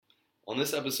On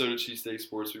this episode of Cheesesteak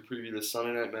Sports, we preview the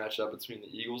Sunday night matchup between the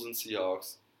Eagles and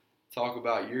Seahawks, talk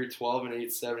about year 12-8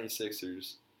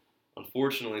 76ers,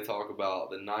 unfortunately talk about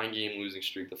the 9-game losing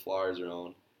streak the Flyers are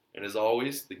on, and as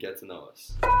always, the Get to Know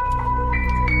Us.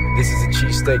 This is a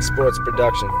Cheesesteak Sports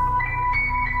production.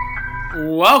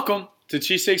 Welcome to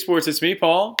Cheesesteak Sports. It's me,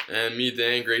 Paul. And me,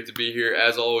 Dan. Great to be here,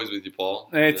 as always, with you, Paul.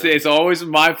 It's always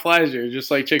my pleasure,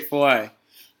 just like Chick-fil-A.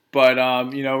 But,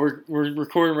 we're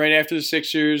recording right after the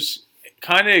Sixers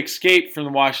kind of escaped from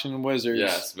the Washington Wizards.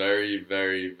 Yes, very,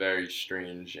 very, very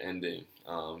strange ending,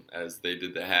 as they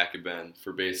did the hack of Ben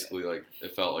for basically,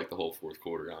 it felt like the whole fourth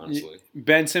quarter, honestly.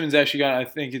 Ben Simmons actually got, I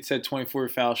think it said 24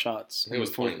 foul shots. I think it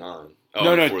was 29.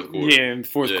 No, fourth quarter. Yeah, in the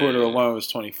fourth quarter alone it was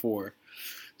 24.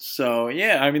 So,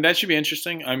 that should be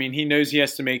interesting. I he knows he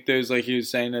has to make those, like he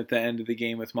was saying at the end of the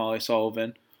game with Molly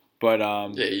Sullivan.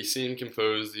 But he seemed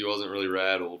composed. He wasn't really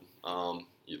rattled.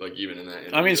 Even in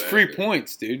that. It's 3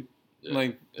 points, dude.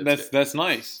 Yeah, that's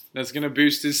nice. That's gonna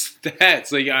boost his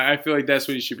stats. I feel like that's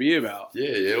what he should be about. Yeah,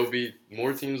 it'll be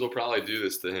more teams will probably do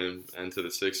this to him and to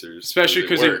the Sixers, especially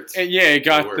because it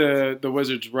got the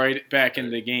Wizards right back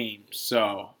in the game.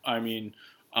 So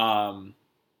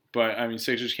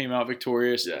Sixers came out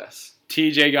victorious. Yes.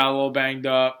 TJ got a little banged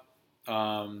up.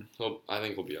 I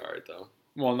think we'll be all right though.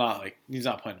 Well, he's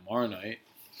not playing tomorrow night,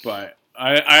 but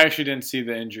I actually didn't see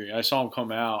the injury. I saw him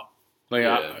come out.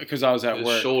 Because I was at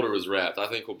work. His shoulder was wrapped. I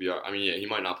think we'll be all right. He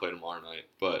might not play tomorrow night,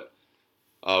 but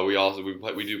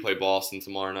we do play Boston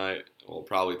tomorrow night. Well,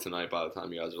 probably tonight by the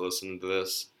time you guys are listening to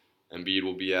this. Embiid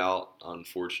will be out,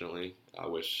 unfortunately. I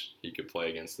wish he could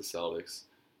play against the Celtics.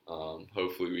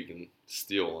 Hopefully we can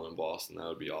steal one in Boston. That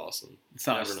would be awesome. It's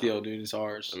not a steal, dude. It's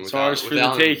ours. It's ours for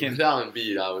the taking. Without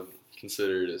Embiid, I would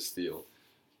consider it a steal.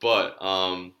 But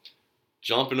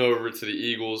jumping over to the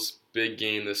Eagles. Big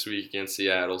game this week against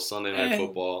Seattle, Sunday Night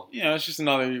Football. It's just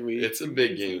another week. It's a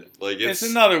big game. It's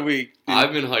another week. Dude.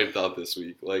 I've been hyped up this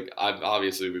week. We've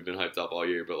been hyped up all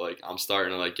year, but I'm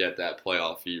starting to get that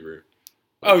playoff fever.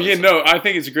 I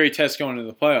think it's a great test going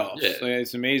into the playoffs. Yeah.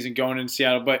 It's amazing going into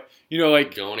Seattle, but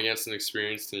going against an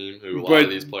experienced team who a lot of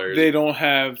these players they don't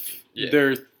have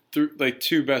their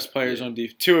two best players on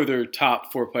defense. Two of their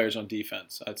top 4 players on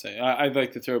defense. I'd say I'd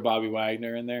like to throw Bobby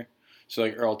Wagner in there. So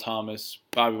Earl Thomas,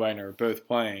 Bobby Wagner are both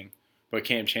playing, but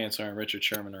Cam Chancellor and Richard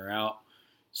Sherman are out.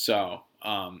 So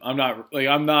before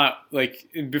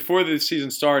the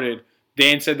season started,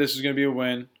 Dan said this was going to be a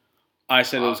win. I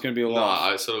said it was going to be a loss. No,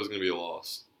 I said it was going to be a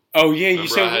loss. Oh yeah, Remember, you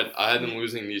said I had them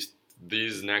losing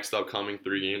these next upcoming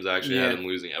 3 games. I actually had them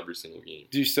losing every single game.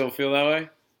 Do you still feel that way?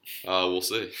 We'll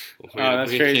see. That's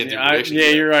crazy.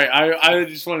 You're right. I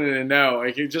just wanted to know,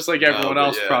 just like everyone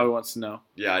else probably wants to know.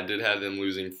 Yeah, I did have them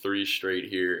losing 3 straight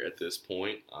here at this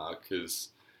point because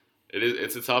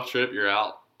it's a tough trip. You're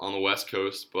out on the West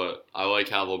Coast, but I like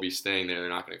how they'll be staying there. They're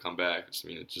not going to come back.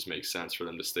 It just makes sense for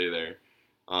them to stay there.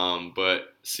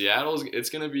 But Seattle's, I think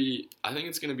it's going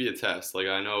to be a test.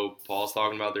 I know Paul's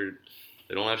talking about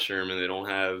they don't have Sherman, they don't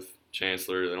have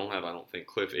Chancellor, they don't have, I don't think,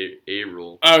 Cliff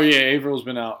Averill. Oh, yeah, Averill's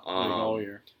been out all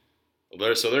year.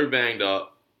 They're banged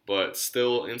up, but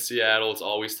still in Seattle, it's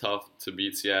always tough to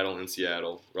beat Seattle in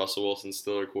Seattle. Russell Wilson's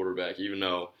still their quarterback, even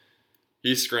though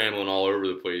he's scrambling all over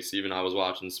the place. Even I was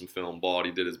watching some film,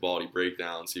 he did his Baldy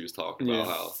breakdowns. He was talking about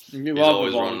how he's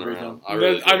always running around.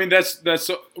 That's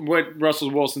what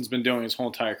Russell Wilson's been doing his whole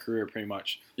entire career, pretty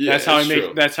much. Yeah, that's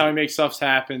how he makes stuff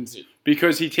happen,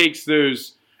 because he takes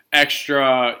those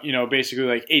extra,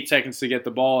 basically 8 seconds to get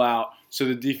the ball out, so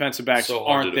the defensive backs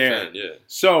aren't there. Defend, yeah.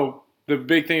 So the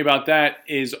big thing about that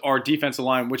is our defensive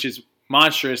line, which is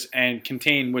monstrous and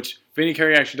contained, which Vinny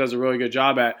Curry actually does a really good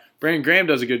job at. Brandon Graham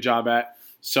does a good job at.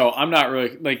 So I'm not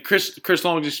really Chris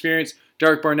Long's experience.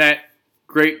 Derek Barnett,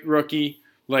 great rookie.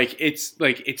 It's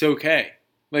okay.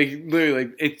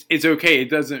 Literally, it's okay. It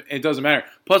doesn't matter.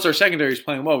 Plus our secondary is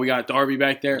playing well. We got Darby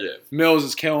back there. Yeah. Mills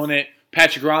is killing it.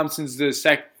 Patrick Robinson's the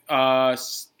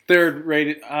third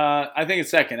rated. I think it's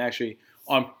second actually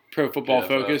on Pro Football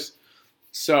Focus.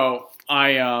 So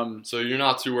So you're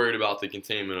not too worried about the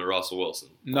containment of Russell Wilson?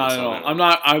 Not at all.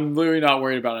 I'm literally not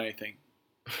worried about anything.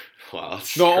 Wow.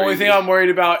 That's the crazy. only thing I'm worried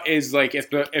about is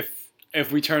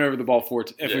if we turn over the ball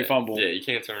we fumble. Yeah, you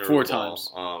can't turn over 4 the ball.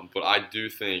 times. But I do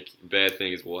think bad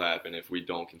things will happen if we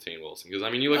don't contain Wilson.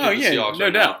 Because you look at the Seahawks no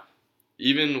right doubt. now.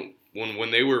 Even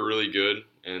when they were really good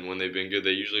and when they've been good,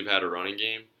 they usually have had a running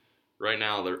game. Right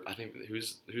now, I think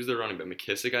who's their running back?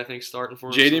 McKissick, I think, starting for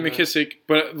him. J.D. McKissick.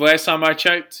 But last time I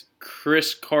checked,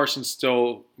 Chris Carson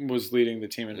still was leading the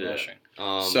team in rushing.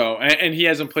 And he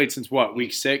hasn't played since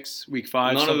week 6, week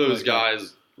 5. None of those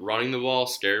guys running the ball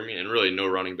scared me, and really no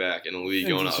running back in the league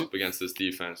And going just- up against this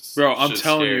defense. Bro, I'm should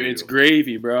telling you, scare it's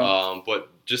gravy, bro. But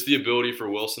just the ability for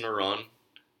Wilson to run,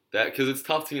 because it's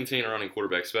tough to contain a running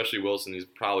quarterback, especially Wilson. He's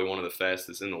probably one of the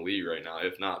fastest in the league right now,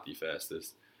 if not the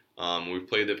fastest. We've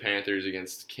played the Panthers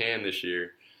against Cam this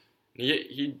year.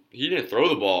 He didn't throw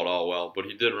the ball at all well, but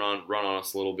he did run on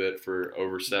us a little bit for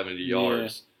over 70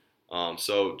 yards.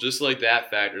 So just like that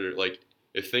factor, like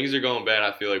if things are going bad,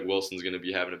 I feel like Wilson's going to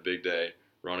be having a big day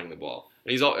running the ball.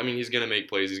 And he's going to make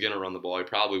plays. He's going to run the ball. He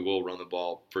probably will run the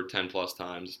ball for 10 plus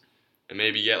times and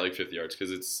maybe get like 50 yards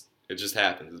because it just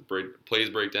happens. Plays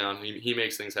break down. He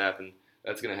makes things happen.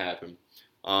 That's going to happen.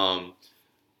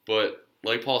 But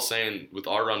like Paul's saying, with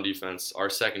our run defense, our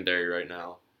secondary right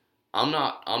now, I'm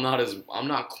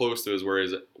not close to as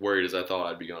worried as I thought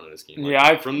I'd be going in this game. Like,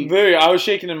 I was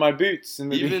shaking in my boots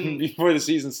before the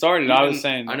season started. I was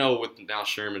saying, I know with now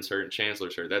Sherman's hurt and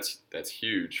Chancellor's hurt, that's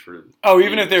huge for.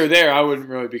 Even if they were there, I wouldn't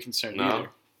really be concerned either.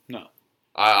 No.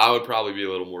 I would probably be a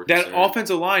little more concerned. That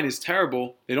offensive line is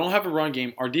terrible. They don't have a run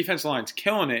game. Our defensive line's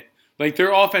killing it. Like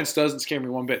their offense doesn't scare me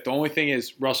one bit. The only thing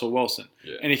is Russell Wilson,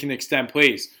 and he can extend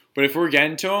plays. But if we're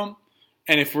getting to him,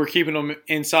 and if we're keeping him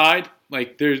inside,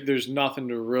 like there's nothing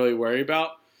to really worry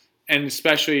about. And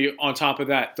especially on top of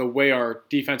that, the way our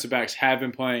defensive backs have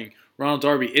been playing. Ronald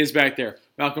Darby is back there.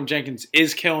 Malcolm Jenkins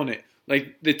is killing it.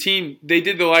 Like the team, they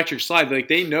did the electric slide. Like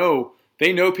they know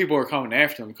people are coming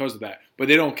after them because of that, but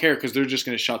they don't care because they're just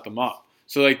going to shut them up.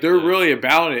 So like they're really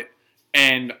about it.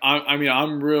 And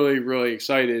I'm really, really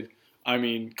excited. I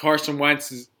mean, Carson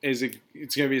Wentz it's going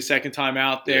to be a second time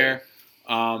out there.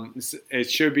 It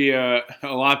should be a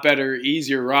lot better,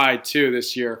 easier ride too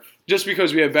this year, just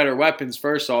because we have better weapons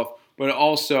first off, but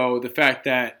also the fact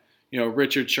that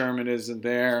Richard Sherman isn't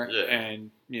there,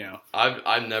 and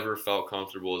I've never felt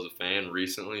comfortable as a fan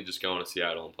recently just going to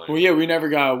Seattle and playing. Well, yeah, we never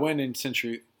got a win in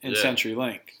CenturyLink.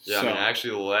 Yeah, so. I mean,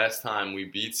 actually, the last time we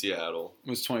beat Seattle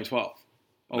was 2012.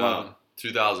 11.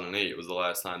 2008 was the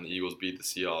last time the Eagles beat the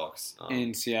Seahawks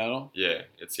in Seattle. Yeah,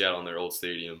 at Seattle in their old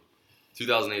stadium.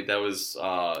 2008, that was,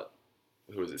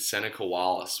 who was it? Seneca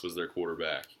Wallace was their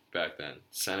quarterback back then.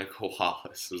 Seneca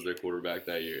Wallace was their quarterback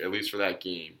that year, at least for that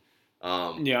game.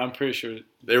 I'm pretty sure.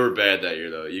 They were bad that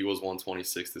year, though. Eagles won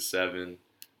 26-7.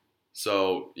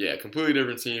 So, yeah, completely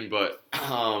different team. But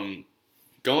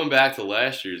going back to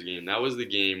last year's game, that was the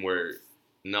game where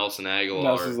Nelson Aguilar.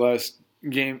 That was his last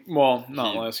game. Well,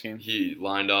 not last game. He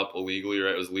lined up illegally,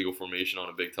 right? It was legal formation on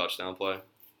a big touchdown play.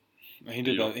 He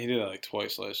did that. He did that like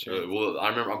twice last year. Well, I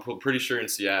remember. I'm pretty sure in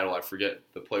Seattle. I forget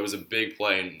the play. It was a big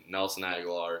play, and Nelson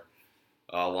Aguilar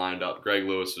lined up. Greg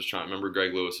Lewis was trying. Remember,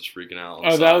 Greg Lewis was freaking out.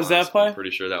 Oh, that was that play. I'm pretty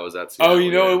sure that was that. Seattle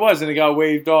it was, and it got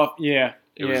waved off. Yeah,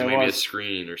 it was maybe a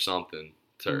screen or something.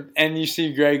 And you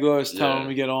see Greg Lewis telling him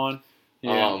to get on.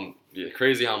 Yeah.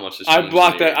 Crazy how much. I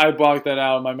blocked that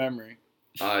out of my memory.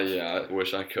 I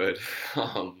wish I could.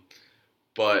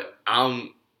 But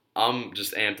I'm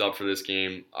just amped up for this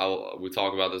game. We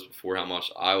talked about this before, how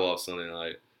much I love Sunday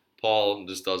night. Paul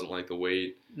just doesn't like the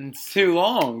wait. It's too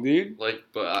long, dude.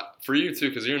 But for you too,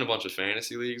 because you're in a bunch of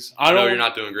fantasy leagues. I know you're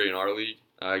not doing great in our league.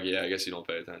 I guess you don't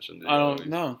pay attention. I don't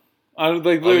know. I was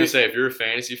gonna say, if you're a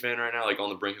fantasy fan right now, like on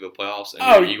the brink of the playoffs, and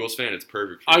you're an Eagles fan, it's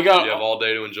perfect. You have all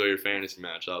day to enjoy your fantasy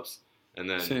matchups, and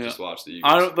then just watch the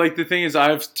Eagles. The thing is,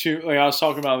 I have two. Like I was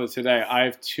talking about it today. I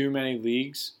have too many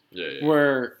leagues.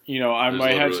 Where I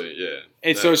might have.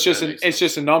 It's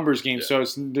just a numbers game, so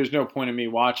there's no point in me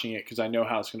watching it because I know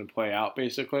how it's going to play out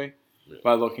basically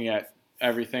by looking at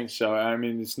everything. So I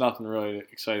mean, it's nothing really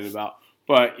excited about.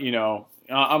 But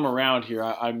I'm around here.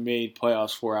 I made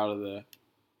playoffs 4 out of the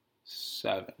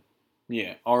 7.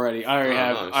 Yeah, already. I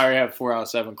already have 4 out of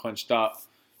 7 clinched up.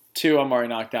 2 I'm already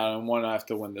knocked out, and 1 I have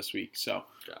to win this week. So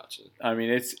gotcha. I mean,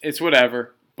 it's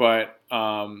whatever. But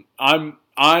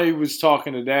I was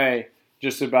talking today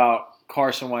just about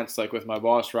Carson Wentz, like with my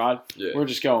boss Rod. Yeah. We're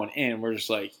just going in. We're just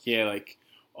like,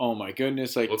 oh my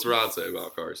goodness, like. What's Rod say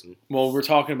about Carson? Well, we're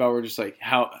talking about just like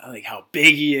how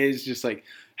big he is, just like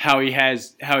how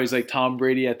he's like Tom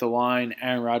Brady at the line,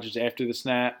 Aaron Rodgers after the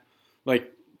snap,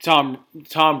 like Tom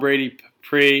Brady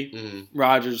pre,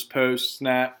 Rodgers post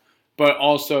snap. But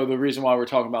also the reason why we're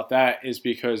talking about that is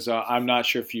because I'm not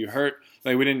sure if you heard,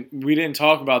 like we didn't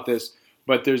talk about this.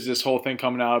 But there's this whole thing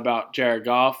coming out about Jared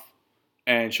Goff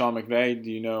and Sean McVay.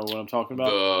 Do you know what I'm talking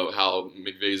about? How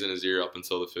McVay's in his ear up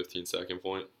until the 15-second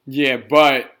point. Yeah,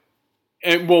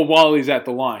 while he's at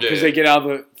the line. Because they get out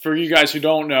of for you guys who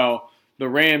don't know, the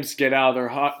Rams get out of their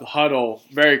huddle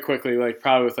very quickly, like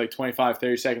probably with like 25,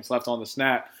 30 seconds left on the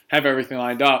snap, have everything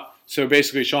lined up. So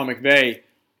basically Sean McVay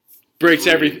reads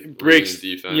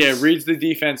the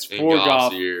defense for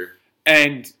Goff.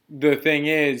 And the thing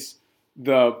is,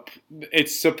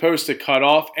 it's supposed to cut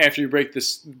off after you break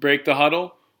the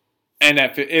huddle, and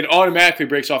it automatically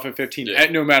breaks off at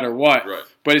 15 no matter what. Right.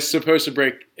 But it's supposed to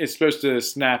break. It's supposed to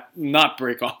not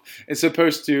break off. It's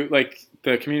supposed to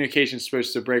the communication is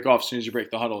supposed to break off as soon as you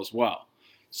break the huddle as well.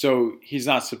 So he's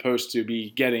not supposed to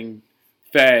be getting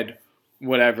fed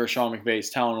whatever Sean McVay is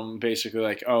telling him.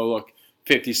 Basically, oh look,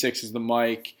 56 is the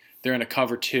mic. They're in a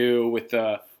cover 2 with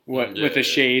the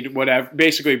shade, whatever.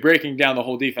 Basically, breaking down the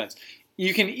whole defense.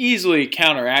 You can easily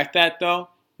counteract that though.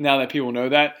 Now that people know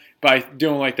that, by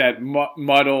doing that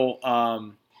muddle,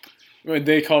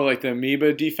 they call it the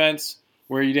amoeba defense,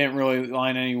 where you didn't really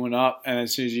line anyone up, and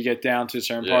as soon as you get down to a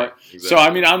certain part. Exactly. So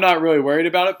I'm not really worried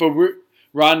about it. But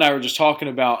Rod and I were just talking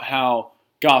about how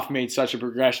Goff made such a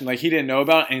progression, he didn't know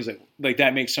about it, and he's like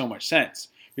that makes so much sense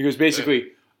because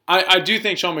basically, I do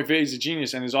think Sean McVay is a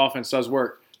genius and his offense does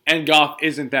work, and Goff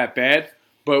isn't that bad,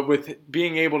 but with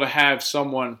being able to have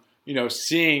someone,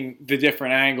 seeing the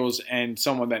different angles and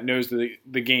someone that knows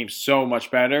the game so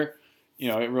much better,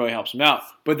 it really helps him out.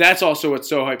 But that's also what's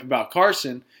so hype about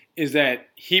Carson is that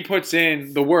he puts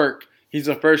in the work. He's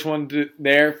the first one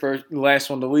there, the last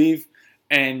one to leave,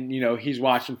 and he's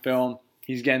watching film.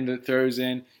 He's getting the throws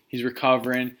in. He's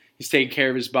recovering. He's taking care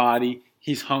of his body.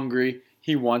 He's hungry.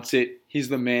 He wants it. He's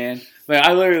the man.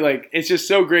 I literally it's just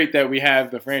so great that we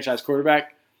have the franchise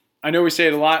quarterback. I know we say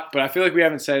it a lot, but I feel like we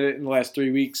haven't said it in the last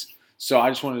 3 weeks. So I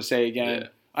just wanted to say it again.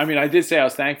 Yeah. I did say I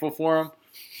was thankful for him,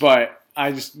 but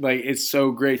I just it's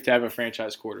so great to have a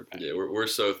franchise quarterback. Yeah, we're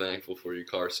so thankful for you,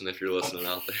 Carson, if you're listening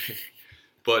out there.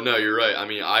 But no, you're right.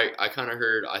 I kind of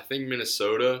heard. I think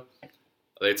Minnesota.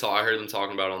 I heard them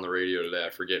talking about it on the radio today.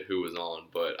 I forget who was on,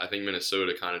 but I think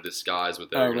Minnesota kind of disguised what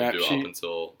they were going to do up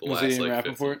until the last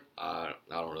 15. I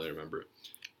don't really remember it,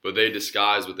 but they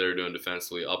disguised what they were doing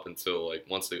defensively up until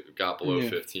once they got below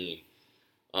 15.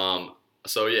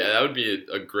 So yeah, that would be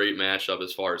a great matchup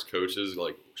as far as coaches,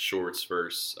 Shorts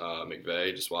versus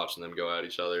McVay, just watching them go at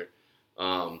each other.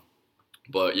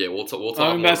 But yeah, we'll talk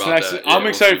more about that. I'm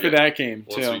excited for that game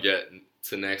too. Once we get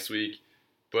to next week.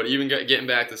 But even getting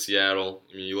back to Seattle,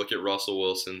 you look at Russell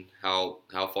Wilson, how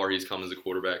far he's come as a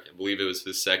quarterback. I believe it was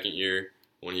his second year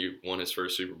when he won his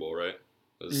first Super Bowl, right?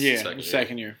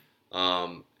 Second year.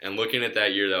 And looking at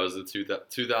that year, that was the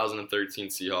 2013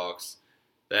 Seahawks.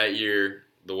 That year,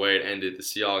 the way it ended, the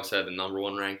Seahawks had the number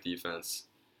 1 ranked defense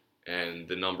and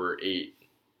the number 8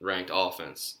 ranked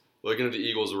offense. Looking at the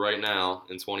Eagles right now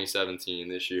in 2017,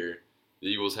 this year, the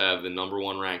Eagles have the number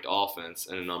 1 ranked offense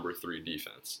and a number 3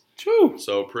 defense. True.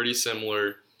 So pretty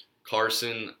similar.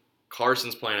 Carson's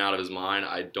playing out of his mind.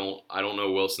 I don't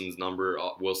know Wilson's numbers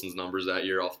that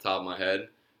year off the top of my head.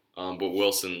 But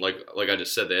Wilson, like I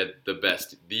just said, they had the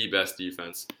best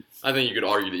defense. I think you could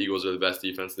argue the Eagles are the best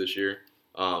defense this year.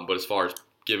 But as far as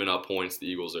giving up points, the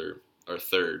Eagles are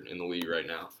 3rd in the league right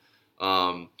now.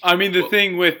 The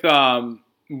thing with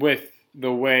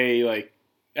the way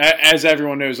as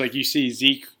everyone knows, you see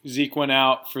Zeke went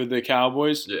out for the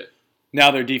Cowboys. Yeah. Now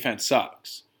their defense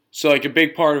sucks. So a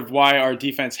big part of why our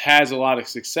defense has a lot of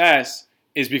success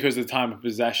is because of the time of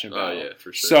possession. Oh yeah,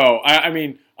 for sure. So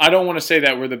I don't want to say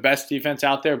that we're the best defense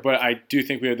out there, but I do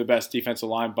think we have the best defensive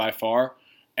line by far,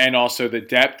 and also the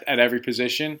depth at every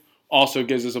position also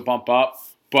gives us a bump up.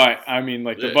 But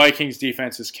the Vikings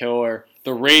defense is killer.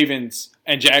 The Ravens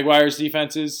and Jaguars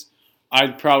defenses,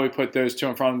 I'd probably put those two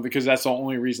in front of them because that's the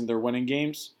only reason they're winning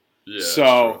games. Yeah.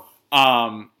 So,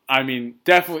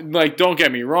 definitely, don't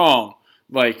get me wrong.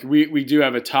 We do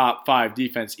have a top 5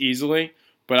 defense easily,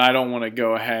 but I don't want to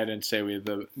go ahead and say we have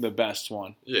the best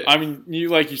one. Yeah.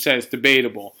 Like you said, it's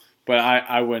debatable, but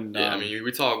I wouldn't. Yeah,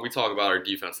 we talk about our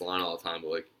defensive line all the time,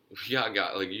 but you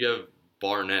have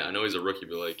Barnett. I know he's a rookie,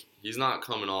 but he's not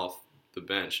coming off the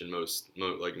bench in most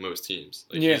teams.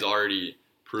 He's already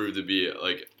proved to be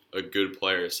a good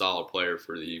player, a solid player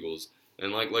for the Eagles.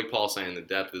 And like Paul's saying, the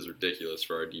depth is ridiculous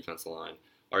for our defensive line.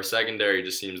 Our secondary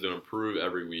just seems to improve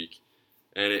every week.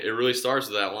 And it really starts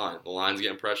with that line. The line's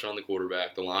getting pressure on the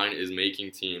quarterback. The line is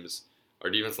making teams – our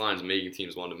defense line is making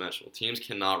teams one-dimensional. Teams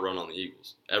cannot run on the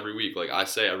Eagles. Every week, I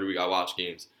say every week I watch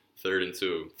games, 3rd and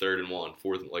 2, 3rd and 1,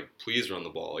 4th – please run the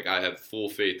ball. I have full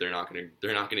faith they're not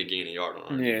gonna gain a yard on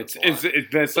our defense line.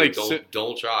 That's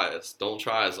don't try us. Don't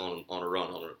try us on a run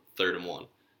on a 3rd and 1.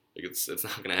 It's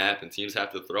not going to happen. Teams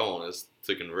have to throw on us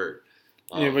to convert.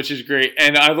 Which is great.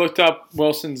 And I looked up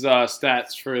Wilson's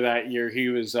stats for that year. He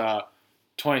was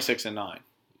 26-9. Wow.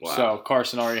 So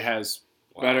Carson already has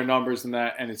better numbers than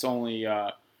that, and it's only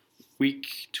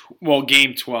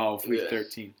game 12, week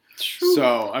 13. True.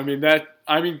 So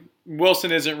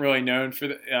Wilson isn't really known for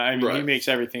the. I mean, he Right. makes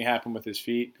everything happen with his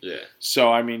feet. Yeah.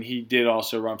 So I mean, he did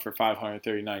also run for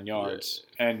 539 yards,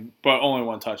 but only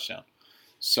one touchdown.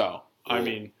 So I Cool.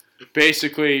 mean,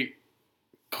 basically,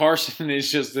 Carson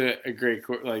is just a great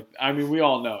I mean, we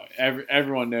all know it.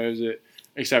 Everyone knows it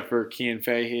except for Kean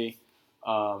Fahey.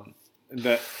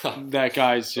 That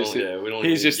guy's just we don't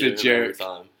he's even just give a him every joke.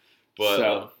 time. But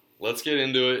So- let's get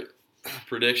into it.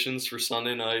 Predictions for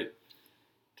Sunday night.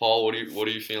 Paul, what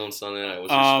are you feeling Sunday night?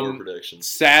 What's your score predictions?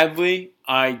 Sadly,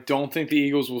 I don't think the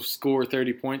Eagles will score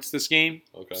 30 points this game.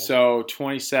 Okay. So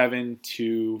 27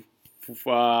 to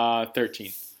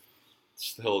 13.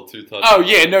 Still 2 touchdowns. Oh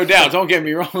yeah, no doubt. Don't get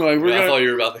me wrong. Like I thought you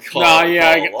were about to call. No,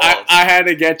 yeah, call a loss. I had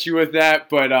to get you with that,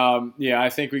 but yeah, I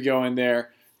think we go in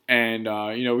there and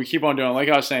we keep on doing. Like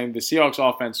I was saying, the Seahawks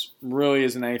offense really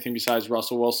isn't anything besides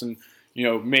Russell Wilson,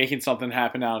 making something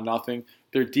happen out of nothing.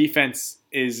 Their defense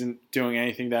isn't doing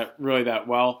anything that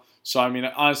well. So I mean,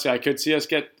 honestly, I could see us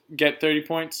get 30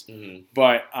 points,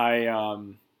 but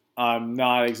I'm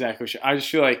not exactly sure. I just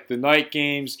feel like the night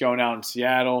games going out in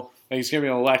Seattle, like it's gonna be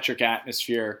an electric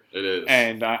atmosphere. It is.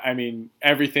 And I mean,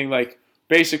 everything like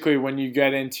basically when you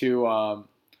get into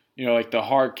like the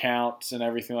hard counts and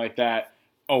everything like that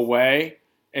away,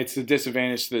 it's a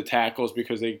disadvantage to the tackles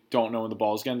because they don't know when the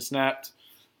ball's getting snapped.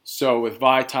 So with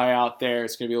Vaitai out there,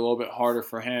 it's gonna be a little bit harder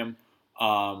for him.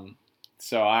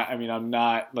 So I mean,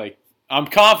 I'm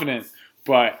confident,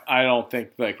 but I don't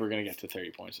think like we're gonna get to 30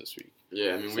 points this week.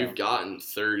 Yeah, I mean, So- we've gotten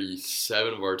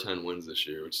 37 of our 10 wins this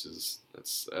year, which is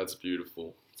that's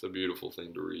beautiful. It's a beautiful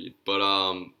thing to read. But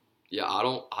yeah, I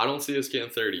don't see us getting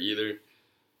 30 either.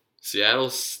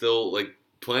 Seattle's still like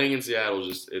playing in Seattle.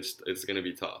 It's gonna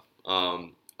be tough.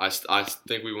 I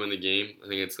think we win the game. I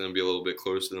think it's gonna be a little bit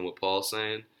closer than what Paul's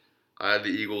saying. I had the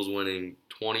Eagles winning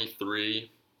 23-16.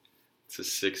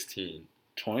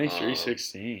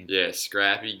 23-16. Yeah,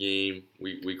 scrappy game.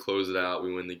 We close it out.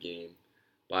 We win the game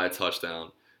by a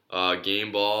touchdown.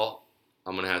 Game ball.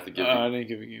 I'm gonna have to give. I didn't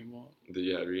give a game ball. The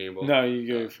game ball. No, you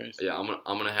go first. Yeah,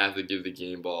 I'm gonna have to give the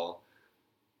game ball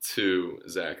to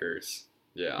Zach Ertz.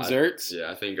 Yeah, Zertz?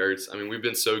 I think Ertz. I mean, we've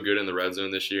been so good in the red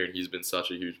zone this year, and he's been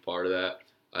such a huge part of that.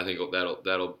 I think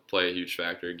that'll play a huge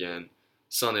factor again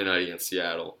Sunday night against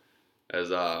Seattle, as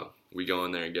we go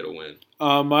in there and get a win.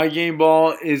 My game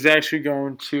ball is actually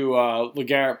going to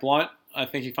LeGarrette Blount. I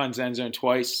think he finds the end zone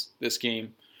twice this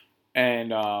game,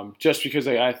 and just because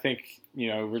I think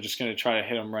we're just going to try to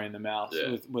hit him right in the mouth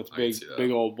with I can see that.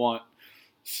 big old Blount.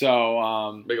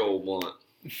 So Big old Blount.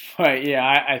 but yeah,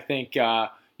 I think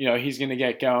he's going to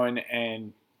get going,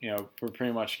 and we're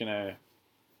pretty much going to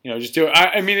just do it.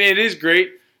 I mean, it is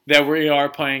great that we are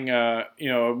playing a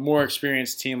more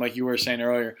experienced team, like you were saying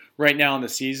earlier, right now in the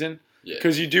season,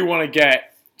 because you do want to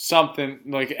get something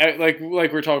like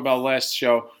we're talking about last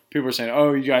show. People were saying,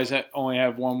 "Oh, you guys only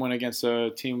have one win against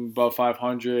a team above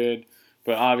 500,"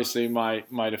 but obviously my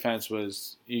defense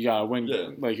was you gotta win. Yeah.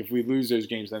 Like if we lose those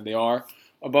games, then they are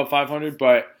above 500.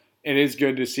 But it is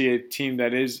good to see a team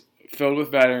that is filled with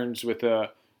veterans, with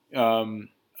a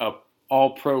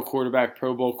all-pro quarterback,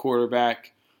 Pro Bowl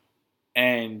quarterback,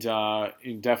 and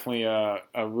definitely a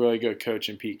really good coach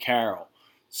in Pete Carroll.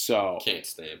 So Can't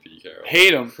stand Pete Carroll.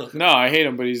 hate him. No, I hate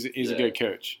him, but he's a good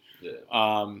coach. Yeah.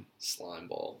 Slime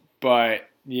ball. But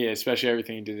yeah, especially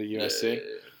everything he did at USC. Yeah.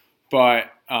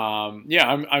 But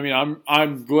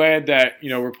I'm glad that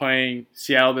we're playing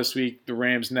Seattle this week, the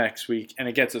Rams next week, and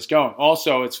it gets us going.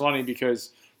 Also, it's funny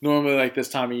because normally like this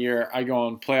time of year, I go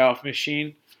on Playoff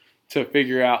Machine to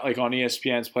figure out, like on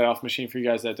ESPN's Playoff Machine. For you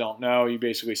guys that don't know, you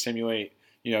basically simulate.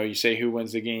 You say who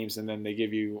wins the games, and then they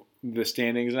give you the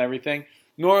standings and everything.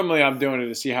 Normally, I'm doing it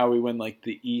to see how we win, like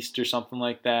the East or something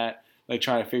like that, like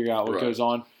trying to figure out what goes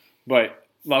on. But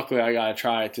luckily, I gotta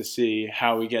try it to see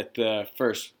how we get the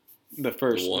first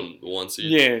one seed.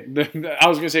 Yeah, I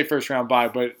was gonna say first round bye,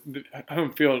 but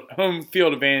home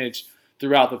field advantage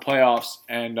throughout the playoffs,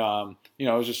 and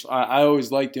it's just I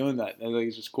always like doing that. I think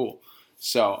it's just cool.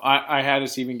 So I had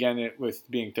us even getting it with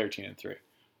being 13-3,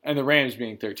 and the Rams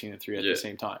being 13-3 at the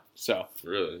same time. So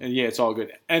really, and yeah, it's all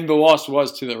good. And the loss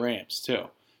was to the Rams too,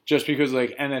 just because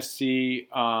like NFC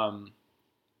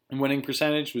winning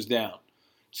percentage was down.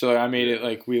 So I made it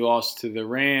like we lost to the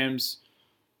Rams.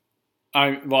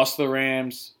 I lost to the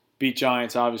Rams, beat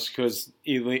Giants, obviously, because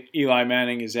Eli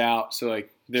Manning is out. So,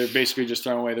 like, they're basically just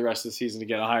throwing away the rest of the season to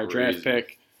get a higher draft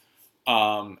pick.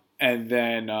 And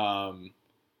then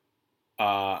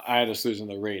I had us losing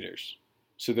the Raiders.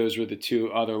 So those were the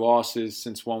two other losses.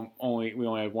 Since we only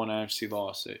had one NFC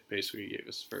loss, it basically gave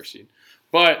us the first seed.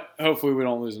 But hopefully we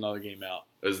don't lose another game out.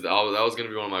 That was going to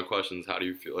be one of my questions. How do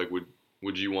you feel? Like,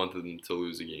 would you want them to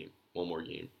lose a game? One more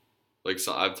game? Like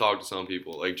I've talked to some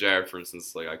people, like Jared, for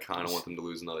instance. Like I kind of want them to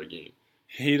lose another game.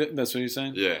 That's what he's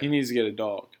saying. Yeah. He needs to get a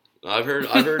dog. I've heard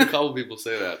a couple people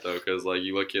say that though, because like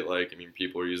you look at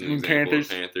people are using the example of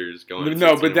Panthers going.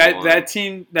 No, but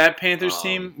that Panthers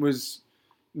team was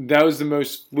the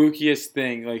most flukiest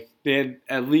thing. Like they had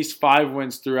at least 5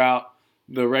 wins throughout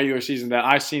the regular season that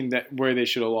I've seen that where they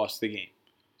should have lost the game.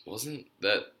 Wasn't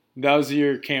that? That was the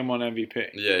year Cam won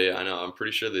MVP. Yeah, I know. I'm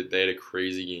pretty sure that they had a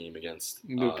crazy game against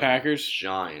the Packers,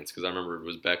 Giants, because I remember it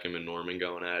was Beckham and Norman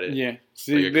going at it. Yeah,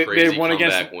 see, like they won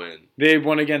against win. They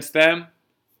won against them.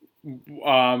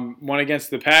 Won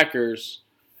against the Packers,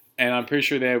 and I'm pretty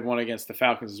sure they had won against the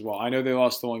Falcons as well. I know they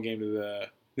lost the one game to the.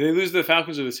 Did they lose to the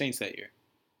Falcons or the Saints that year?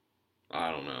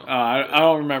 I don't know. I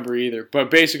don't remember either.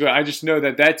 But basically, I just know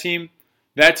that team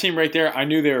right there, I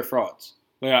knew they were frauds.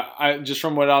 Like I just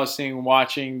from what I was seeing,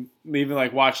 watching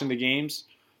the games,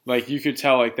 like you could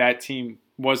tell like that team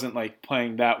wasn't like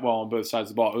playing that well on both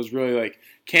sides of the ball. It was really like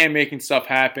Cam making stuff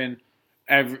happen.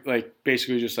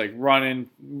 Basically just like running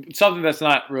something that's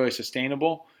not really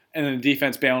sustainable, and then the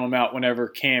defense bailing them out whenever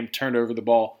Cam turned over the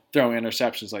ball, throwing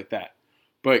interceptions like that.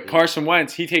 But Carson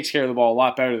Wentz, he takes care of the ball a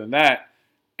lot better than that,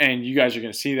 and you guys are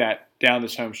going to see that down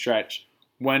this home stretch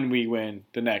when we win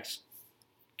the next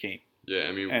game. Yeah,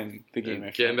 I mean, and the game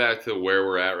after. Getting back to where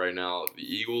we're at right now, the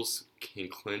Eagles can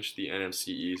clinch the NFC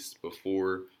East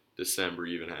before December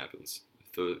even happens.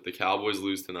 If the Cowboys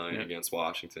lose tonight against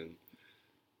Washington,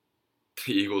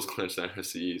 the Eagles clinch the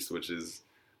NFC East, which is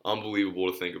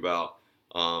unbelievable to think about.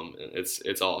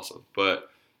 It's awesome. But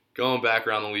going back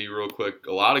around the league real quick,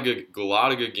 a lot of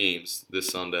good games this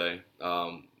Sunday.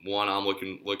 One I'm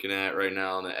looking at right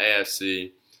now in the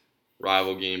AFC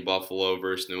rival game, Buffalo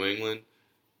versus New England.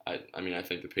 I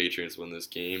think the Patriots win this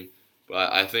game,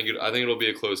 but I think it'll be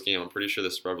a close game. I'm pretty sure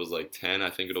the spread was like 10. I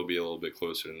think it'll be a little bit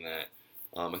closer than that.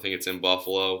 I think it's in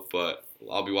Buffalo, but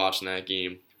I'll be watching that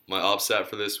game. My upset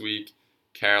for this week: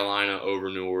 Carolina over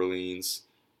New Orleans.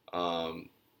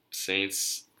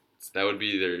 Saints. That would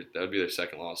be their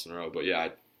second loss in a row. But yeah,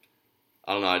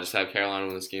 I don't know. I just have Carolina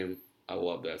win this game. I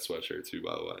love that sweatshirt too,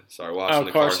 by the way. Sorry, watching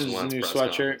the Carson Wentz new press sweatshirt.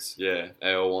 Conference. Yeah,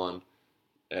 AO1.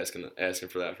 Asking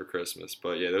for that for Christmas.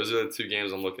 But yeah, those are the two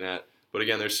games I'm looking at. But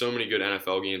again, there's so many good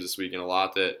NFL games this week and a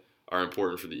lot that are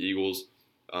important for the Eagles.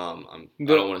 I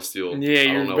don't want to steal. Yeah,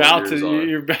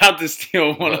 you're about to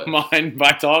steal one of mine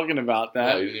by talking about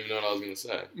that. Yeah, you didn't even know what I was going to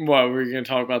say. What, we were going to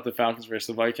talk about the Falcons versus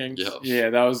the Vikings? Yep. Yeah,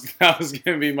 that was going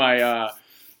to be my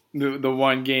the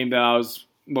one game that I was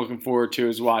looking forward to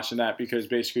is watching that, because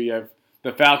basically you have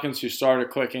the Falcons who started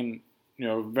clicking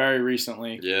very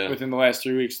recently. Yeah. Within the last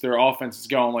 3 weeks, their offense is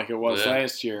going like it was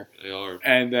last year. They are.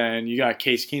 And then you got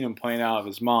Case Keenum playing out of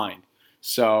his mind.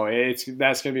 So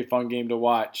that's going to be a fun game to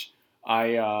watch.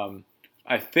 I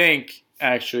think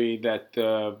actually that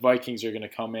the Vikings are going to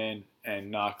come in and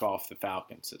knock off the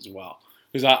Falcons as well,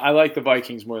 because I like the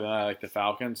Vikings more than I like the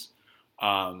Falcons.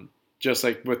 Just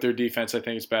like with their defense, I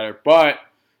think it's better. But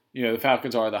the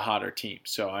Falcons are the hotter team,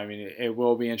 so I mean it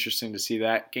will be interesting to see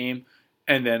that game.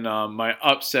 And then my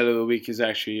upset of the week is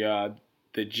actually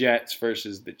the Jets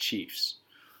versus the Chiefs.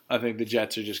 I think the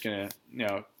Jets are just going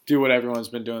to, do what everyone's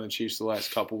been doing the Chiefs the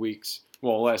last couple weeks.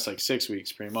 Well, last 6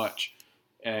 weeks pretty much.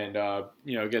 And,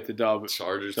 get the dub.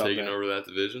 Chargers taking over that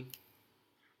division?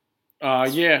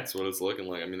 Yeah. That's what it's looking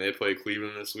like. I mean, they play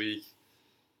Cleveland this week.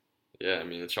 Yeah, I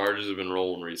mean, the Chargers have been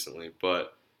rolling recently.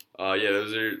 But,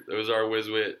 those are our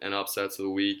WizWit and upsets of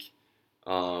the week.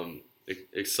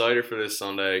 Excited for this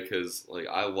Sunday because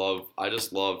I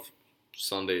just love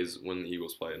Sundays when the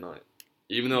Eagles play at night.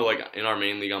 Even though in our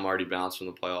main league I'm already bounced from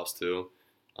the playoffs too.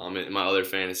 In my other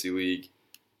fantasy league,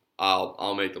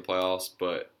 I'll make the playoffs,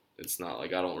 but it's not I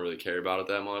don't really care about it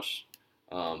that much.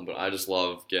 But I just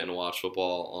love getting to watch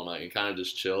football all night and kind of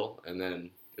just chill, and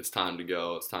then it's time to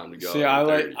go. See,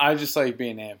 I just like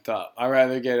being amped up. I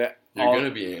rather get it. You're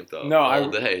gonna be amped up all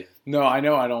day. No, I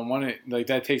know I don't want it.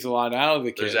 That takes a lot out of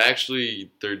the kids. There's actually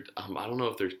I don't know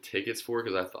if there's tickets for it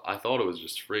because I thought it was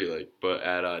just free. But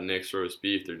at Nick's Roast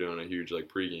Beef, they're doing a huge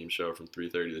pregame show from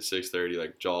 3:30 to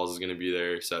 6:30. Jaws is gonna be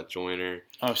there. Seth Joyner.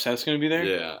 Oh, Seth's gonna be there.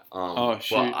 Yeah.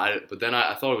 Shoot. But then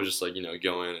I thought it was just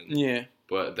go in. Yeah.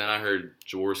 But then I heard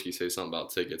Jaworski say something about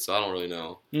tickets, so I don't really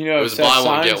know. It was buy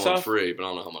one get one free, but I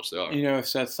don't know how much they are. If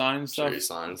Seth signed stuff. Sure, he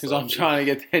signed because I'm trying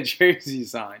to get that jersey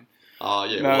signed.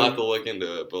 Yeah, we'll have to look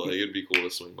into it, but it'd be cool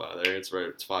to swing by there. It's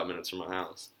 5 minutes from my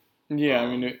house. Yeah,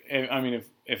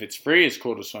 if it's free, it's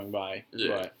cool to swing by. Yeah.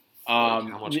 But, how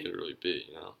much could it really be?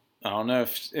 I don't know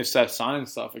if Seth signing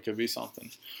stuff, it could be something.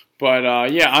 But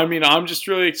I'm just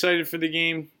really excited for the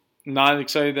game. Not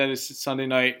excited that it's Sunday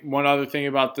night. One other thing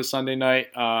about the Sunday night,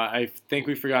 I think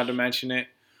we forgot to mention it.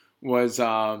 was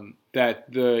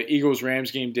that the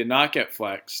Eagles-Rams game did not get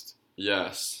flexed.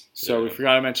 Yes. So we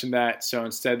forgot to mention that. So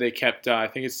instead they kept, I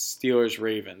think it's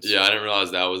Steelers-Ravens. Yeah, I didn't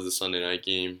realize that was the Sunday night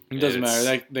game. It doesn't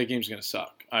matter. That game's going to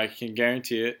suck. I can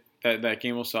guarantee it. That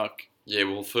game will suck. Yeah,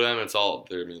 well, for them, it's all.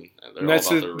 They're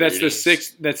that's all about their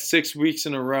ratings. That's 6 weeks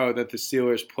in a row that the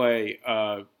Steelers play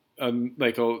a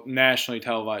nationally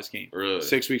televised game. Really?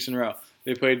 6 weeks in a row.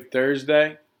 They played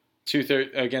Thursday,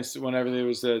 against whenever there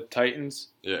was the Titans.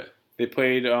 Yeah. They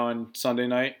played on Sunday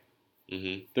night.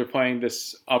 Mm-hmm. They're playing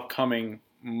this upcoming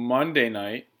Monday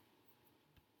night,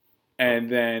 and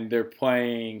then they're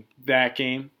playing that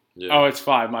game. Yeah. Oh, it's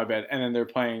 5. My bad. And then they're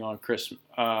playing on Christmas.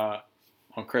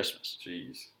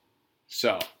 Jeez.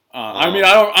 So, I mean,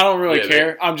 I don't really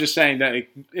care. I'm just saying that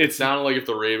it sounded like if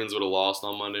the Ravens would have lost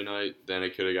on Monday night, then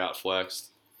it could have got flexed.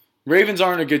 Ravens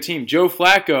aren't a good team. Joe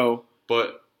Flacco's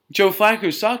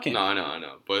sucking. No, I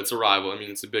know. But it's a rival. I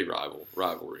mean, it's a big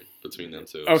rivalry between them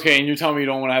two. Okay, and you're telling me you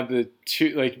don't want to have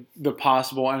the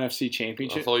possible NFC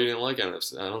Championship? I thought you didn't like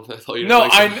NFC. I thought you didn't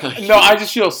like No, I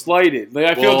just feel slighted.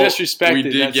 I feel disrespected. We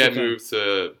did get moved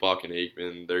to Buck and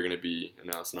Aikman. They're going to be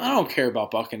announcing. I don't care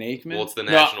about Buck and Aikman. Well, it's the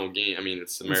national game. I mean,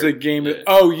 it's American. It's the game.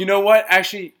 Oh, you know what?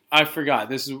 Actually, I forgot.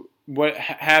 This is what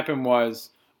happened was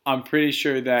I'm pretty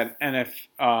sure that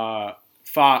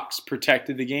Fox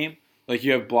protected the game. Like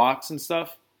you have blocks and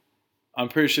stuff. I'm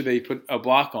pretty sure they put a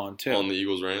block on too. On the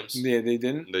Eagles-Rams? Yeah, they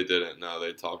didn't? They didn't. No,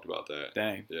 they talked about that.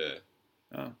 Dang. Yeah.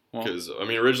 Oh, because,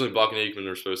 originally Buck and Aikman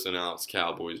were supposed to announce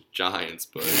Cowboys-Giants,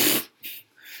 but...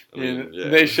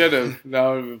 They should have. That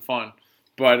would have been fun.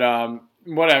 But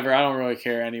whatever. I don't really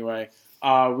care anyway.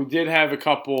 We did have a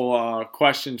couple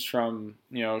questions from,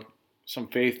 some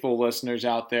faithful listeners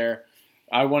out there.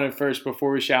 I wanted first,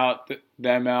 before we shout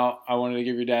them out, I wanted to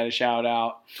give your dad a shout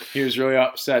out. He was really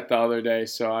upset the other day,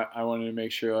 so I wanted to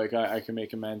make sure I can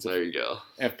make amends. There you go.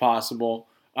 If possible.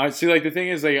 The thing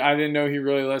is, I didn't know he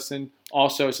really listened.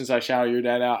 Also, since I shouted your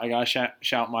dad out, I gotta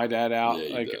shout my dad out.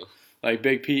 Yeah, you do.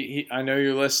 Big Pete, I know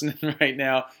you're listening right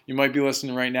now. You might be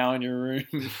listening right now in your room,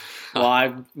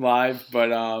 live.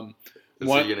 But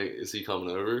is he coming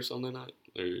over Sunday night?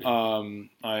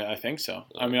 I think so.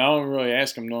 I mean, I don't really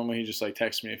ask him. Normally, he just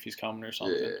texts me if he's coming or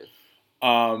something.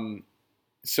 Yeah.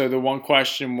 So the one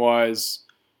question was,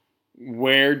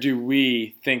 where do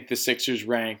we think the Sixers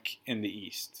rank in the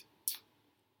East?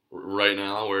 Right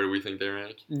now, where do we think they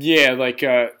rank? Yeah,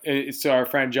 it's our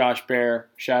friend Josh Bear.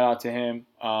 Shout out to him.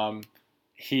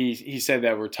 He said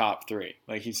that we're top 3.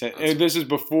 He said this is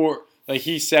before.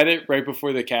 He said it right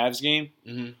before the Cavs game.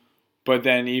 Mm-hmm. But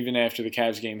then even after the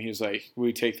Cavs game, he was like,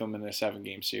 we take them in a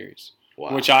 7-game series.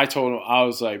 Wow. Which I told him, I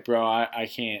was like, bro, I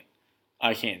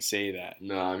can't say that.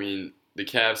 No, I mean, the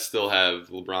Cavs still have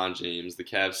LeBron James. The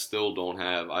Cavs still don't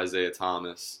have Isaiah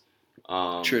Thomas.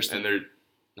 Tristan. And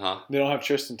they don't have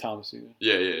Tristan Thomas either.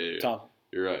 Yeah. Thomas.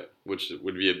 You're right, which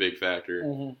would be a big factor.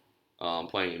 Mm-hmm.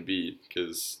 Playing Embiid,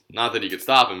 because not that he could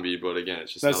stop Embiid, but again,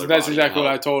 it's just that's exactly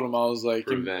what I told him. I was like,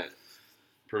 prevent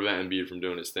Embiid from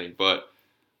doing his thing. But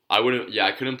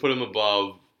I couldn't put him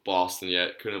above Boston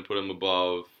yet. Couldn't put him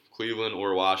above Cleveland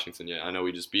or Washington yet. I know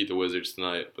we just beat the Wizards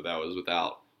tonight, but that was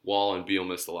without Wall, and Beal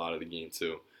missed a lot of the game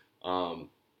too.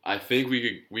 I think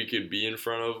we could be in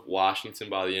front of Washington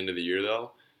by the end of the year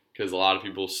though, because a lot of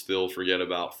people still forget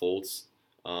about Fultz.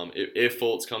 If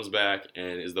Fultz comes back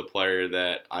and is the player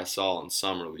that I saw in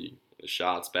Summer League, the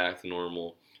shots back to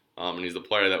normal, and he's the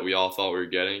player that we all thought we were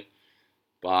getting,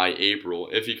 by April,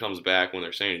 if he comes back when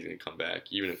they're saying he's going to come back,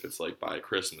 even if it's by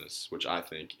Christmas, which I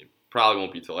think it probably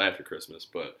won't be till after Christmas,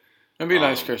 but... That'd be a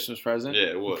nice Christmas present. Yeah,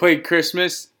 it would. Played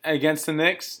Christmas against the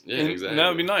Knicks. Yeah, exactly. That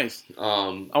would be nice. I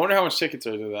wonder how much tickets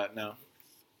are to that now.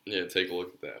 Yeah, take a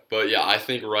look at that. But yeah, I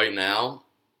think right now,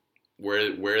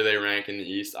 where they rank in the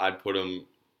East, I'd put them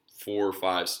 4 or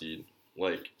 5 seed.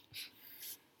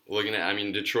 Looking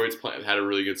at, Detroit's had a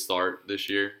really good start this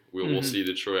year. We'll see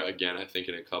Detroit again, I think,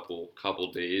 in a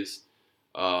couple days.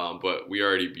 But we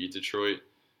already beat Detroit.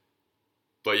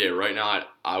 But yeah, right now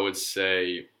I would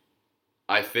say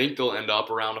I think they'll end up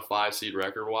around a 5 seed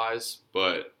record wise.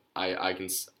 But I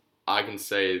can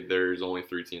say there's only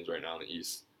 3 teams right now in the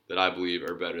East that I believe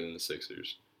are better than the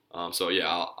Sixers. So yeah,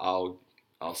 I'll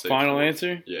say final 4th.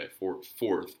 answer. Yeah,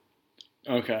 4th.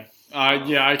 Okay.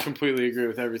 I completely agree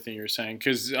with everything you're saying.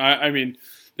 Because,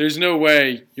 there's no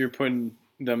way you're putting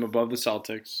them above the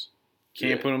Celtics.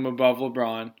 Can't put them above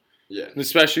LeBron. Yeah.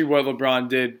 Especially what LeBron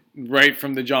did right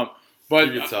from the jump.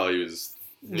 But you could tell he was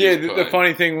the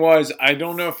funny thing was, I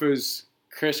don't know if it was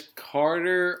Chris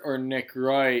Carter or Nick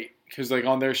Wright. Because,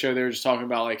 on their show, they were just talking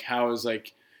about, how it was,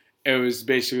 it was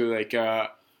basically,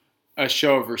 a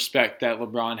show of respect that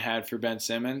LeBron had for Ben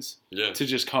Simmons Yeah. to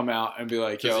just come out and be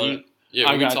like, 'Cause yo, when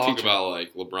I we gotta talk teach him. about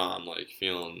like LeBron, like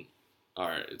feeling, all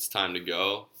right, it's time to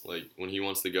go. Like when he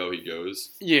wants to go, he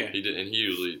goes. yeah. He did, and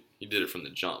he did it from the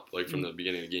jump, like from Mm-hmm. the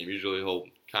beginning of the game. Usually he'll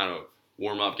kind of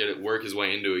warm up, work his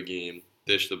way into a game,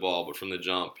 dish the ball, but from the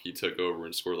jump, he took over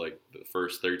and scored like the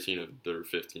first 13 of their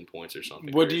 15 points or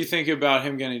something. What do you crazy. think about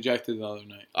him getting ejected the other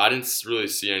night? I didn't really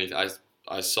see anything.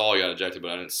 I saw he got ejected,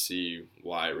 but I didn't see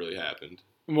why it really happened.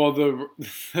 Well, the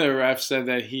ref said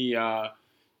that he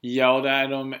yelled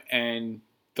at him and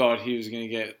thought he was gonna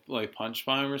get like punched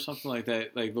by him or something like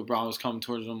that. Like LeBron was coming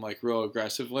towards him like real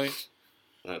aggressively.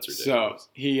 That's So ridiculous.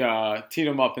 he teed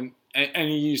him up and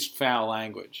he used foul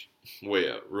language. Wait,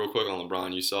 real quick on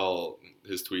LeBron, you saw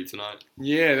his tweet tonight?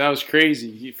 Yeah, that was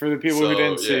crazy. For the people who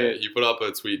didn't see it, he put up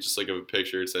a tweet just like of a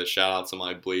picture. It says, "Shout out to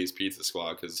my Blaze Pizza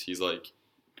Squad," because he's like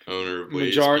owner of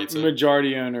Blaze Pizza.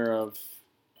 majority owner of.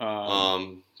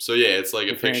 So yeah, it's like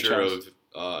a the picture franchise. of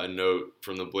a note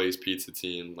from the Blaze Pizza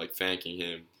team, like thanking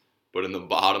him. But in the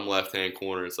bottom left-hand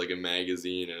corner, it's like a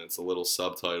magazine, and it's a little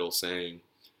subtitle saying,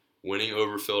 "Winning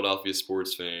over Philadelphia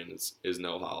sports fans is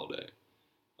no holiday."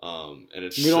 And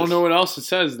it's We don't know what else it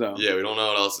says though. Yeah, we don't know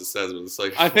what else it says, but it's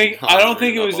like I think LeBron I don't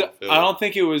think it reading was. up on Philly. I don't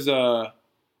think it was. I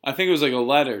think it was like a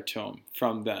letter to him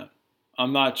from them.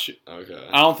 I'm not sure. Okay.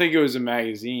 I don't think it was a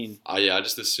magazine. Yeah, I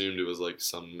just assumed it was like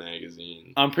some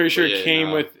magazine. I'm pretty sure But yeah,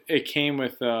 no. it came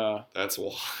with. That's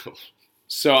wild.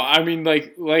 So I mean,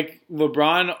 like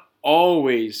LeBron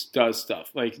always does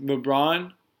stuff. Like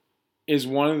LeBron is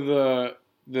one of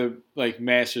the like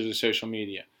masters of social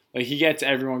media. Like he gets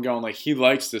everyone going. Like he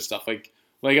likes this stuff. Like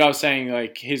I was saying,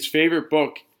 like his favorite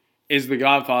book is The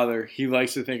Godfather. He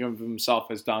likes to think of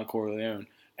himself as Don Corleone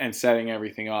and setting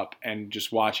everything up and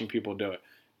just watching people do it.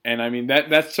 And I mean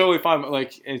that's totally fine. But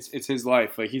like it's his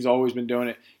life. Like he's always been doing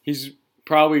it. He's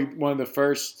probably one of the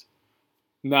first.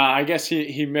 Nah, I guess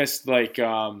he missed like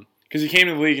because he came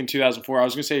to the league in 2004. I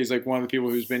was gonna say he's like one of the people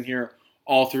who's been here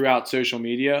all throughout social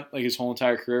media, like his whole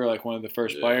entire career, like one of the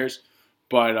first players.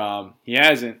 But he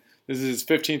hasn't. This is his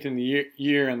 15th in the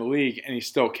year in the league, and he's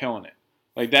still killing it.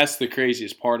 Like that's the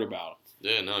craziest part about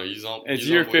him. Yeah, no, he's on. It's he's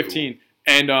year unbelievable. 15,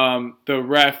 and the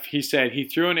ref he said he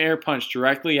threw an air punch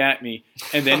directly at me,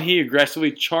 and then he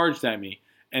aggressively charged at me,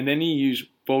 and then he used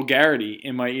vulgarity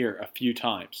in my ear a few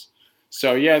times.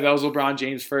 So yeah, that was LeBron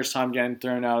James' first time getting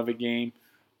thrown out of a game.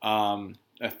 How many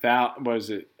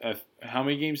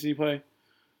games did he play?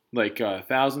 Like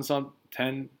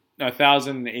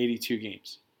 1,082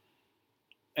 games.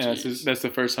 And Jeez. that's the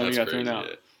first time he got thrown crazy, out.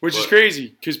 yeah. Which is But- crazy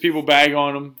because people bag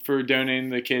on him for donating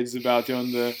to the kids about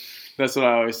doing the. That's what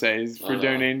I always say is for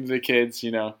donating to the kids.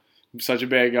 You know, I'm such a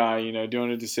bad guy. You know,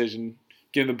 doing a decision,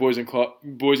 giving the Boys and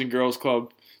Girls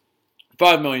Club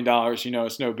 $5 million. You know,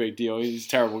 it's no big deal. He's a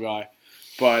terrible guy.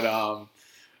 But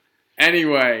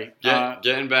anyway,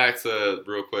 Getting back to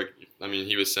real quick, I mean,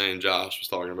 he was saying Josh was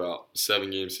talking about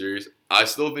 7-game series. I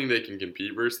still think they can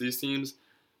compete versus these teams,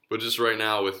 but just right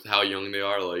now with how young they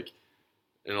are, like,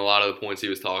 and a lot of the points he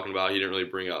was talking about, he didn't really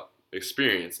bring up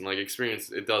experience, and like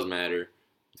experience, it does matter.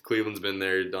 Cleveland's been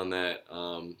there, done that.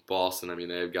 Boston, I mean,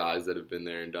 they have guys that have been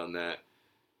there and done that.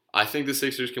 I think the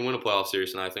Sixers can win a playoff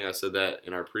series, and I think I said that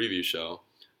in our preview show.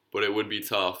 But it would be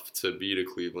tough to beat a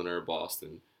Cleveland or a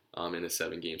Boston in a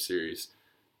 7-game series.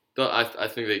 I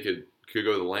think they could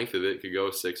go the length of it, could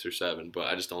go 6 or 7, but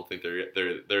I just don't think they're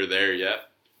there yet.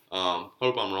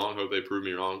 Hope I'm wrong. Hope they prove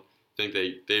me wrong. I think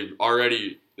they've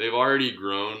already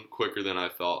grown quicker than I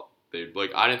thought they'd.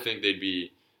 Like I didn't think they'd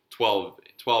be 12-8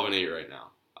 right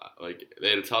now. Like they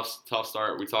had a tough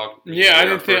start. We talked. yeah, I our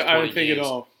didn't think first 20 at games,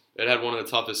 all. It had one of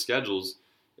the toughest schedules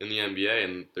in the NBA,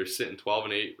 and they're sitting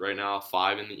 12-8 right now,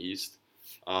 5 in the East,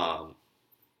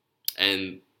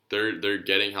 and they're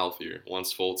getting healthier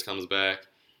once Fultz comes back.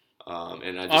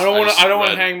 And I don't want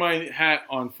to hang my hat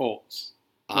on Fultz.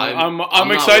 I'm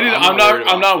not excited. worried about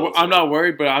Fultz I'm yet. not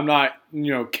worried, but I'm not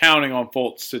counting on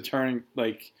Fultz to turn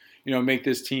make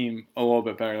this team a little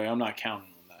bit better. Like, I'm not counting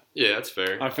on that. Yeah, that's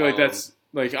fair. I feel like that's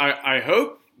like I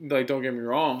hope, like, don't get me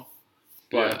wrong,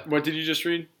 but Yeah. what did you just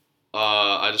read?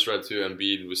 I just read too.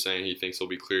 Embiid was saying he thinks he'll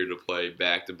be cleared to play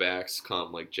back-to-backs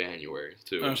come like January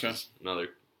too, which Okay. is another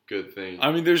good thing.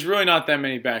 I mean, there's really not that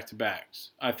many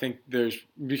back-to-backs. I think there's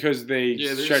because they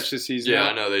there's- stretch the season. Yeah,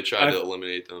 out. I know they tried to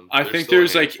eliminate them. I There's think still a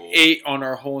there's like handful. 8 on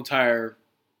our whole entire,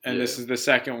 and this Yeah. is the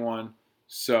second one.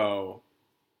 So,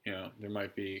 there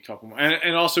might be a couple more,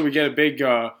 and also we get a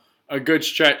good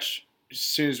stretch as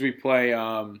soon as we play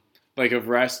like of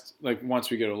rest, like once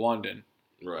we go to London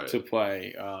Right. to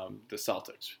play the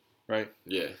Celtics, right?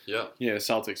 Yeah. Yeah, the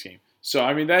Celtics game. So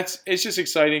I mean it's just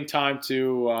exciting time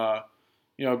to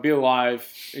be alive,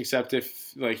 except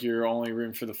if like you're only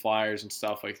rooting for the Flyers and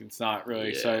stuff. Like it's not really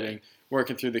exciting.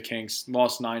 Working through the kinks,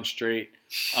 lost 9 straight.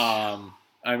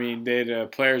 I mean, they had a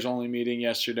players only meeting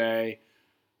yesterday.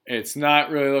 It's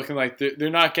not really looking like they're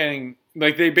not getting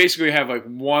like they basically have like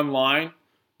one line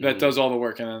that does all the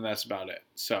work, and then that's about it.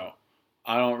 So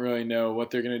I don't really know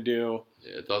what they're gonna do.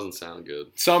 Yeah, it doesn't sound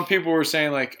good. Some people were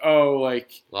saying like, oh,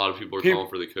 like a lot of people are calling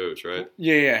for the coach, right?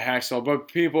 Yeah, Haxtell. But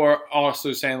people are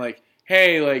also saying like,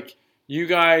 hey, like you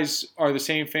guys are the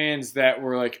same fans that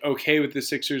were like okay with the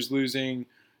Sixers losing,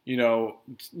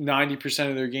 90%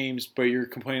 of their games, but you're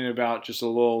complaining about just a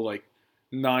little like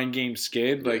 9-game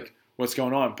skid. Yeah. Like, what's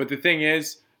going on? But the thing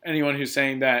is, anyone who's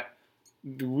saying that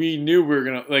we knew we were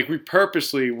gonna we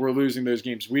purposely were losing those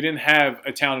games. We didn't have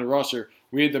a talented roster.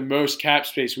 We had the most cap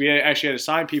space. We actually had to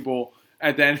sign people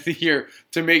at the end of the year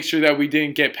to make sure that we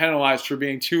didn't get penalized for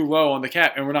being too low on the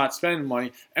cap, and we're not spending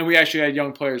money. And we actually had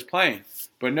young players playing.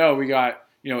 But no, we got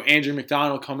Andrew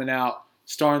McDonald coming out,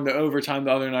 starting the overtime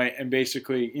the other night, and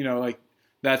basically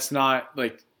that's not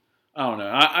like I don't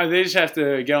know. They just have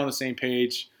to get on the same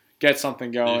page, get something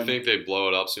going. Do you think they blow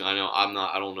it up soon? I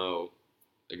don't know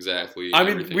exactly. I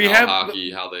mean, we have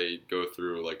hockey, how they go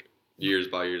through like years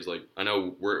by years. Like I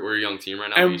know we're a young team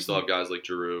right now. We still have guys like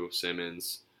Giroux,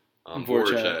 Simmons,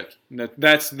 Voracek.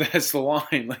 That's the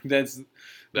line. Like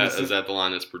is that the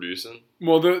line that's producing?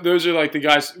 Well, those are like the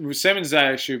guys. Simmons has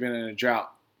actually been in a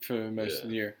drought for most of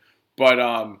the year.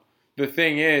 But the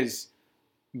thing is,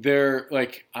 they're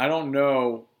like I don't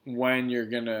know when you're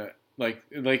gonna like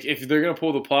if they're gonna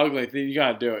pull the plug. Like you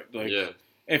gotta do it. Like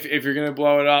if you're gonna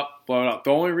blow it up, blow it up.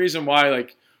 The only reason why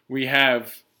like we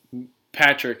have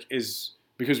Patrick is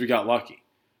because we got lucky.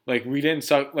 Like we didn't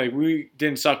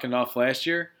suck enough last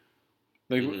year.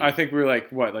 Like I think we were like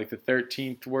the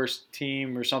 13th worst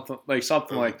team or something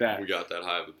like that. We got that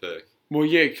high of a pick. Well,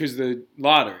 yeah, because the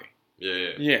lottery.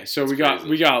 Yeah. So we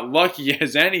got lucky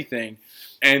as anything,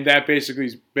 and that basically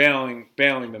is bailing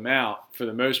them out for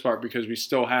the most part because we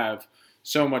still have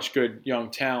so much good young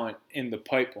talent in the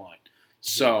pipeline.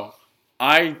 So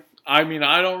I mean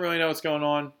I don't really know what's going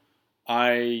on.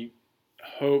 I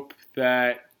hope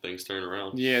that things turn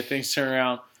around. Yeah, things turn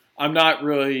around. I'm not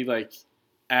really like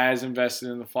as invested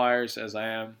in the Flyers as I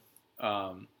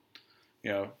am,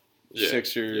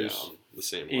 Sixers, the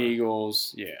same way.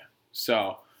 Eagles. Yeah.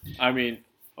 So, I mean,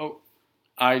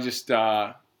 I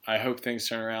hope things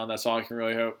turn around. That's all I can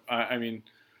really hope. I mean,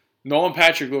 Nolan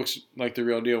Patrick looks like the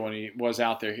real deal when he was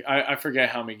out there. I forget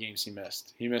how many games he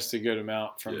missed. He missed a good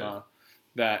amount from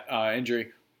that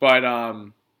injury. But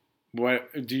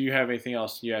what do you have anything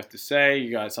else you have to say?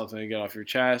 You got something to get off your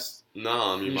chest?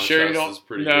 No, I mean, my chest is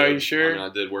pretty good. No, you sure? I mean,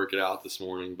 I did work it out this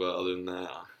morning, but other than that,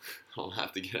 I don't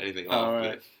have to get anything off of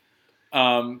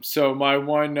it. So my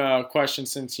one question,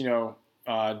 since,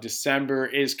 December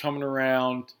is coming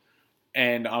around,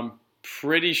 and I'm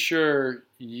pretty sure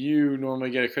you normally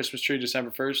get a Christmas tree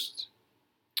December 1st?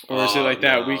 Or is it like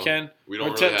that weekend? We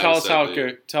don't tell us how it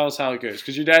goes.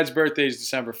 Because your dad's birthday is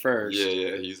December 1st.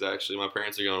 Yeah. He's actually, my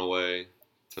parents are going away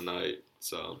tonight.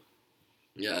 So,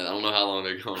 yeah, I don't know how long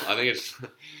they're going. I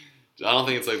don't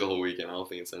think it's like the whole weekend. I don't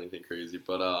think it's anything crazy.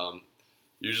 But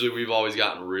usually we've always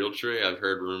gotten a real tree. I've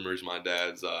heard rumors my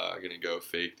dad's going to go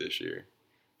fake this year.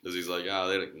 Because he's like,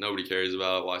 nobody cares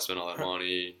about it. Why spend all that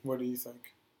money? What do you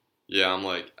think? Yeah, I'm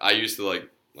like, I used to like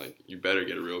you better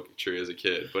get a real tree as a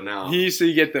kid, but now he used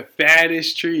to get the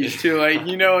fattest trees too, like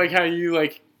like how you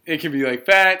like it can be like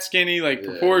fat, skinny, like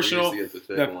proportional.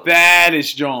 The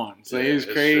fattest Johns, like it's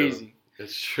crazy.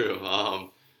 It's true.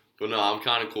 But no, I'm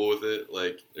kind of cool with it.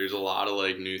 Like, there's a lot of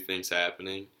like new things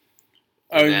happening.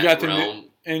 Oh, you got the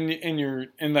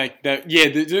in like that. Yeah,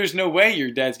 there's no way your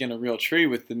dad's getting a real tree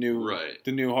with the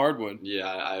new hardwood.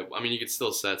 Yeah, I mean you could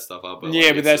still set stuff up, but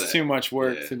but that's too much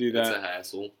work to do that. It's a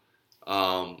hassle.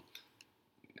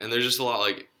 And there's just a lot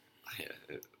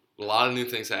of new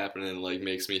things happening. Like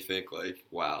makes me think like,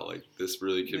 wow, like this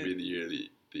really could be the year the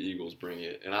Eagles bring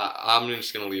it. And I'm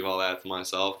just gonna leave all that to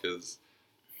myself because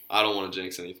I don't want to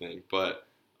jinx anything. But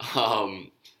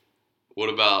what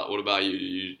about you?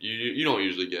 You don't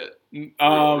usually get.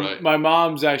 Right? My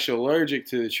mom's actually allergic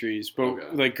to the trees,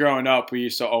 but like growing up, we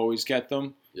used to always get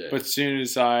them. Yeah. But as soon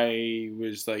as I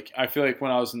was like, I feel like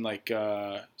when I was in like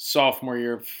sophomore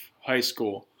year of high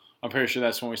school, I'm pretty sure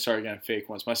that's when we started getting fake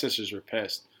ones. My sisters were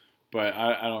pissed, but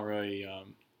I don't really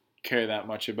care that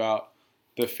much about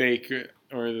the fake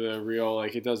or the real.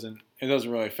 Like it doesn't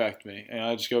really affect me, and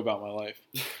I just go about my life.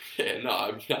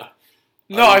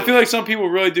 I feel like some people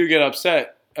really do get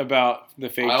upset about the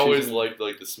fake. I always liked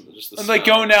like the smell. Like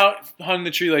going out hunting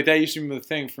the tree, like that used to be the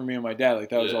thing for me and my dad. Like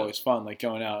that was always fun, like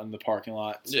going out in the parking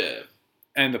lots. Yeah.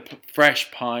 and the fresh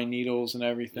pine needles and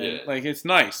everything. Yeah. Like, it's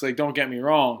nice. Like, don't get me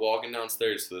wrong. Walking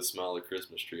downstairs to the smell of the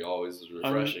Christmas tree always is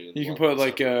refreshing. in the You can month put of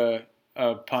like December.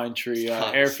 a pine tree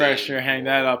Stop air saying freshener, hang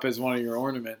that more. up as one of your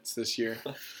ornaments this year.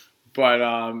 But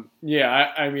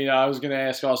yeah, I mean, I was gonna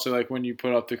ask also, like, when you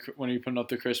putting up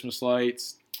the Christmas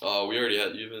lights. We already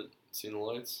had. You haven't seen the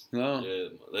lights? No, Yeah,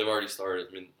 they've already started.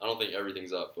 I mean, I don't think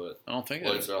everything's up, but I don't think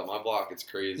lights are up. My block, it's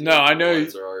crazy. No, I know The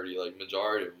lights are already, like,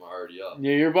 majority of them are already up.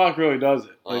 Yeah, your block really does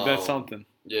it. Like, that's Um, something.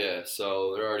 Yeah,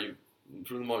 so they're already,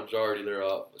 for the majority, they're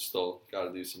up. Still got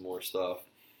to do some more stuff.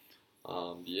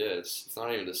 Yeah, it's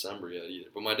not even December yet either.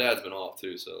 But my dad's been off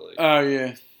too, so like Oh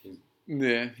yeah, he's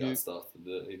yeah. got stuff to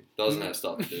do. He doesn't have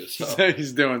stuff to do. So So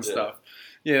he's doing Yeah. stuff.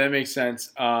 Yeah, that makes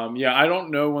sense. Yeah, I don't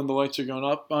know when the lights are going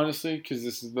up, honestly, because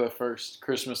this is the first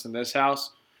Christmas in this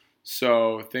house.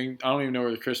 So I don't even know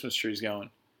where the Christmas tree's going.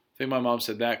 I think my mom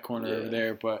said that corner over Yeah.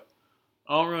 there, but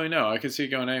I don't really know. I could see it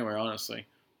going anywhere, honestly.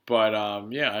 But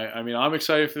yeah, I mean, I'm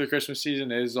excited for the Christmas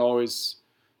season. It is always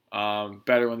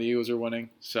better when the Eagles are winning.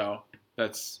 So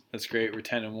that's great. We're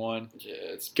 10-1. yeah,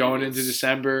 it's Going it's- into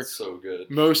December, It's so good.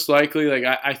 most likely, like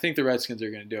I think the Redskins are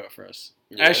going to do it for us.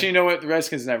 Yeah, Actually, you know what? The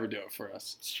Redskins never do it for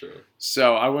us. it's true.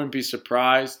 So I wouldn't be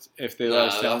surprised if they let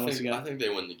us down once I again. think they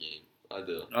win the game. I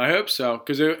do. I hope so,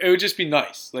 because it would just be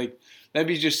nice. Like, that'd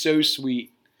be just so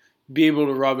sweet. Be able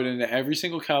to rub it into every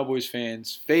single Cowboys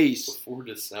fan's face Before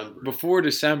December. before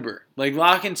December. Like,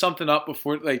 locking something up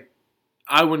before, like,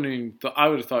 I would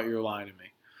have thought you were lying to me.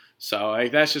 So,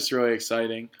 like, that's just really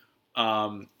exciting.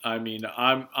 I mean,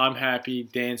 I'm happy.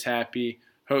 Dan's happy.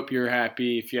 Hope you're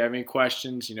happy. If you have any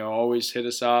questions, always hit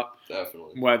us up.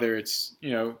 Definitely. Whether it's,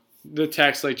 the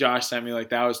text like Josh sent me, like,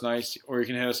 that was nice, or you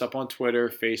can hit us up on Twitter,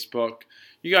 Facebook.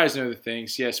 You guys know the thing.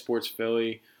 CS Sports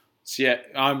Philly.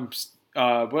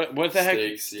 What the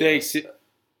heck? Steak,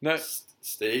 No,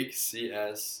 Steak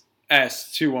CS.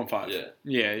 S215. Yeah.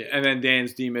 Yeah, and then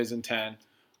Dan's D-Miz in 10.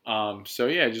 So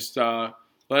yeah, just let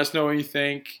us know what you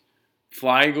think.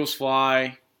 Fly Eagles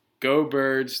fly. Go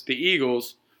Birds. The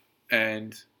Eagles.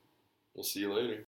 And We'll see you later.